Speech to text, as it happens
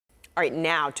Right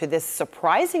now to this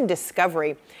surprising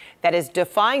discovery that is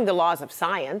defying the laws of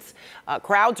science.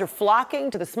 Crowds are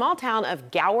flocking to the small town of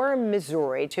Gower,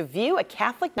 Missouri to view a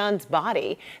Catholic nun's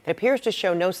body that appears to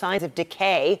show no signs of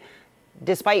decay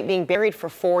despite being buried for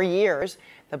 4 years.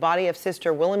 The body of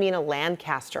Sister Wilhelmina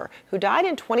Lancaster, who died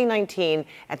in 2019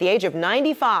 at the age of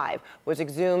 95, was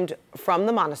exhumed from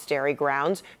the monastery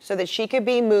grounds so that she could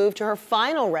be moved to her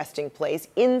final resting place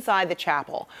inside the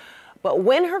chapel. But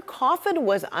when her coffin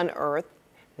was unearthed,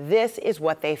 this is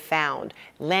what they found.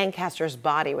 Lancaster's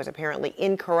body was apparently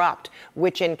incorrupt,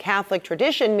 which in Catholic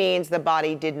tradition means the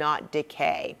body did not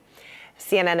decay.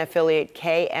 CNN affiliate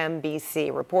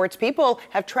KMBC reports people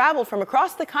have traveled from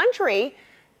across the country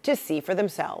to see for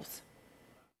themselves.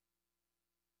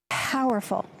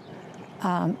 Powerful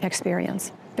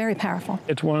experience, very powerful.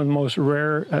 It's one of the most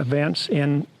rare events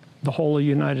in the whole of the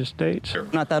United States.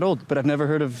 Not that old, but I've never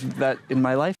heard of that in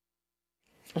my life.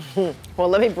 Well,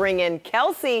 let me bring in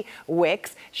Kelsey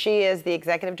Wicks. She is the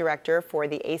executive director for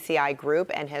the ACI group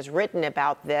and has written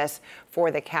about this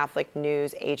for the Catholic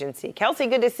News Agency. Kelsey,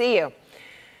 good to see you.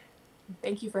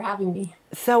 Thank you for having me.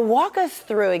 So walk us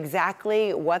through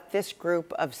exactly what this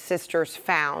group of sisters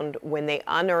found when they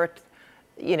unearthed,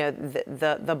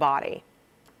 the body.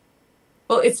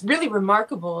 Well, it's really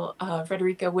remarkable,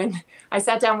 Frederica. When I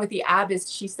sat down with the abbess,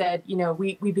 she said,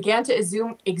 we began to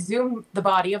exhume the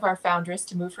body of our foundress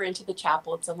to move her into the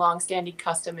chapel. It's a long-standing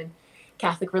custom in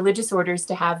Catholic religious orders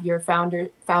to have your founder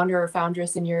or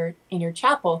foundress in your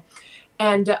chapel.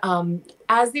 And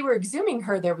as they were exhuming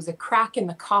her, there was a crack in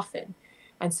the coffin.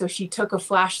 And so she took a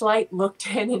flashlight, looked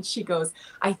in, and she goes,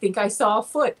 "I think I saw a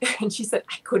foot." And she said,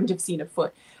 "I couldn't have seen a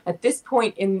foot." At this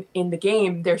point in the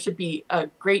game, there should be a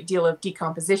great deal of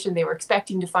decomposition. They were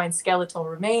expecting to find skeletal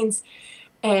remains,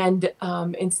 and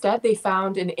instead they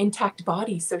found an intact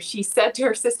body. So she said to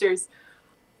her sisters,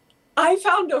 "I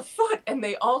found a foot," and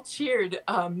they all cheered,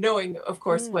 knowing, of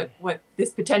course, what this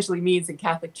potentially means in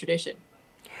Catholic tradition.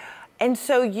 And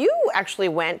so you actually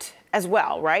went as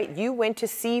well, right? You went to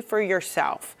see for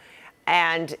yourself,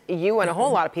 and you and a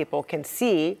whole lot of people can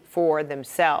see for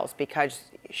themselves because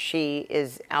she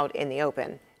is out in the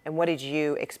open. And what did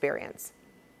you experience?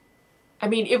 I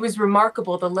mean, it was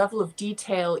remarkable, the level of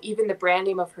detail. Even the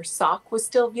branding of her sock was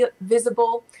still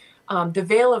visible. The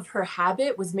veil of her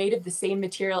habit was made of the same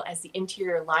material as the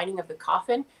interior lining of the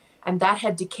coffin, and that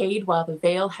had decayed while the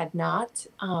veil had not.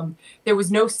 There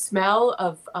was no smell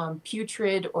of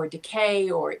putrid or decay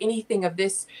or anything of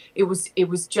this. It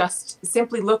was just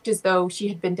simply looked as though she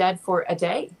had been dead for a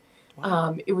day.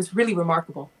 Wow. It was really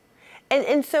remarkable.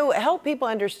 And so help people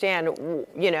understand,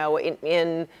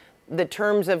 in the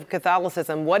terms of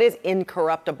Catholicism, what is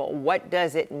incorruptible? What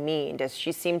does it mean? Does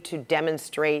she seem to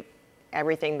demonstrate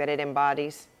everything that it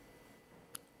embodies?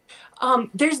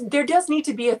 There does need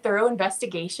to be a thorough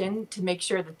investigation to make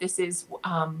sure that this is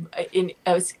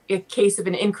a case of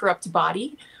an incorrupt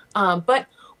body. But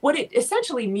what it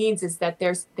essentially means is that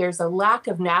there's a lack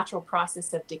of natural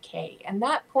process of decay, and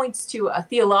that points to a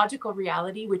theological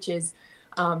reality, which is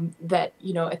that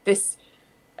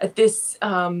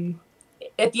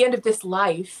at the end of this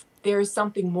life, there is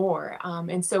something more.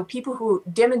 And so people who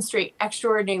demonstrate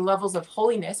extraordinary levels of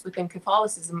holiness within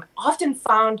Catholicism often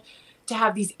found to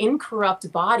have these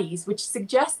incorrupt bodies, which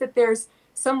suggests that there's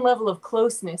some level of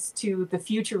closeness to the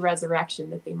future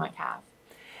resurrection that they might have.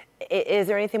 Is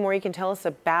there anything more you can tell us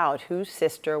about who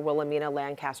Sister Wilhelmina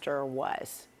Lancaster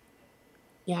was?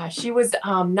 Yeah, she was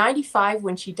 95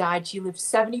 when she died. She lived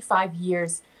 75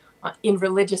 years in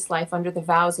religious life under the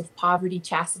vows of poverty,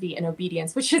 chastity, and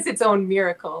obedience, which is its own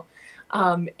miracle.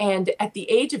 And at the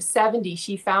age of 70,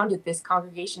 she founded this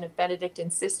congregation of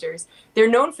Benedictine sisters. They're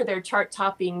known for their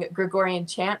chart-topping Gregorian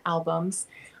chant albums,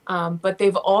 but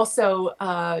they've also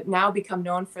now become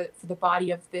known for the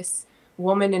body of this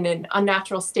woman in an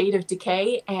unnatural state of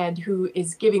decay, and who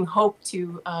is giving hope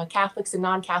to Catholics and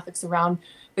non-Catholics around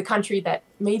the country that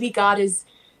maybe God is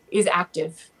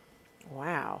active.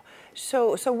 Wow.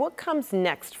 So what comes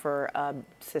next for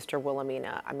Sister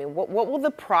Wilhelmina? I mean, what will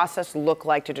the process look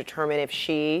like to determine if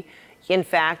she, in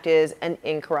fact, is an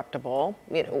incorruptible?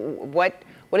 What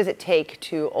does it take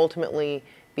to ultimately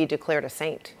be declared a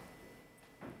saint?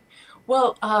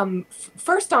 Well,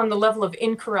 first, on the level of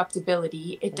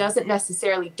incorruptibility, it doesn't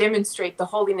necessarily demonstrate the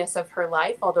holiness of her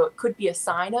life, although it could be a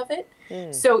sign of it.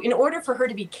 So in order for her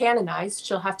to be canonized,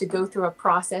 she'll have to go through a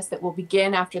process that will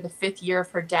begin after the 5th year of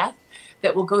her death,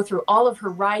 that will go through all of her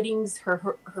writings,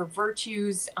 her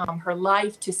virtues, her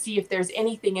life, to see if there's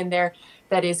anything in there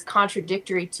that is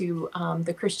contradictory to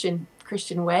the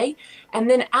Christian way. And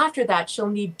then after that, she'll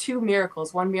need 2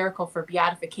 miracles, one miracle for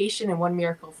beatification and one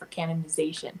miracle for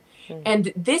canonization.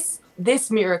 And this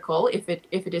miracle, if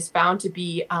it is found to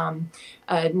be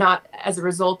not as a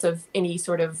result of any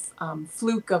sort of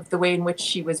fluke of the way in which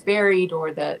she was buried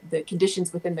or the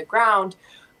conditions within the ground,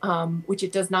 which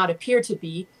it does not appear to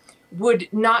be, would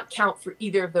not count for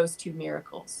either of those two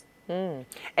miracles. And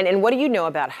what do you know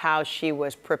about how she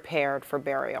was prepared for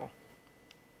burial?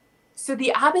 So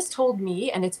the abbess told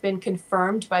me, and it's been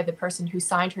confirmed by the person who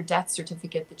signed her death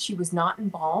certificate, that she was not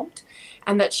embalmed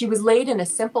and that she was laid in a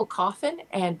simple coffin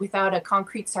and without a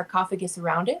concrete sarcophagus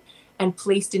around it and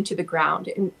placed into the ground.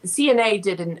 And CNA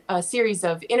did a series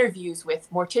of interviews with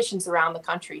morticians around the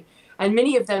country, and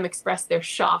many of them expressed their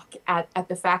shock at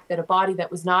the fact that a body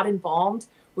that was not embalmed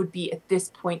would be at this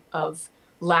point of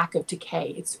lack of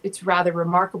decay. It's rather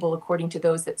remarkable according to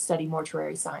those that study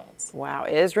mortuary science. Wow,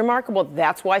 it is remarkable.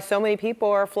 That's why so many people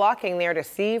are flocking there to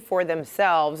see for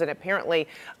themselves. And apparently,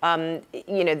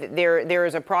 you know, there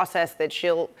is a process that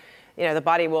the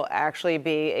body will actually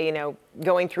be,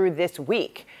 going through this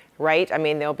week, right? I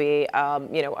mean, there'll be,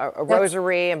 a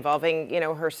rosary involving,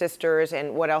 her sisters.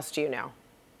 And what else do you know?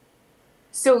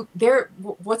 So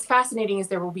what's fascinating is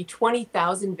there will be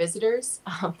 20,000 visitors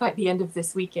by the end of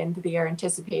this weekend, they are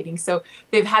anticipating. So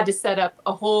they've had to set up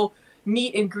a whole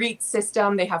meet and greet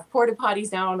system. They have porta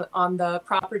potties now on the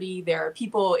property. There are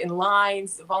people in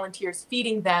lines, volunteers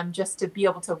feeding them just to be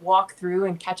able to walk through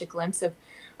and catch a glimpse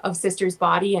of Sister's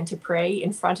body and to pray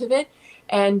in front of it.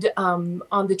 And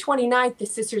on the 29th, the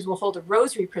sisters will hold a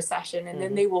rosary procession, and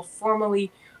then they will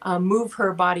formally move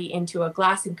her body into a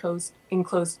glass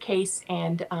enclosed case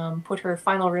and put her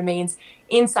final remains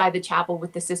inside the chapel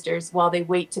with the sisters while they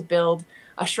wait to build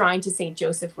a shrine to St.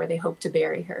 Joseph where they hope to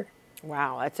bury her.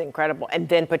 Wow, that's incredible. And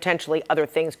then potentially other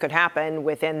things could happen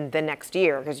within the next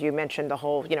year, because you mentioned the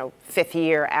whole, 5th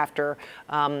year after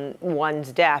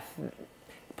one's death,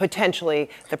 potentially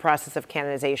the process of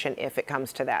canonization if it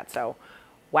comes to that. So,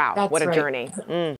 wow, That's what a right. journey.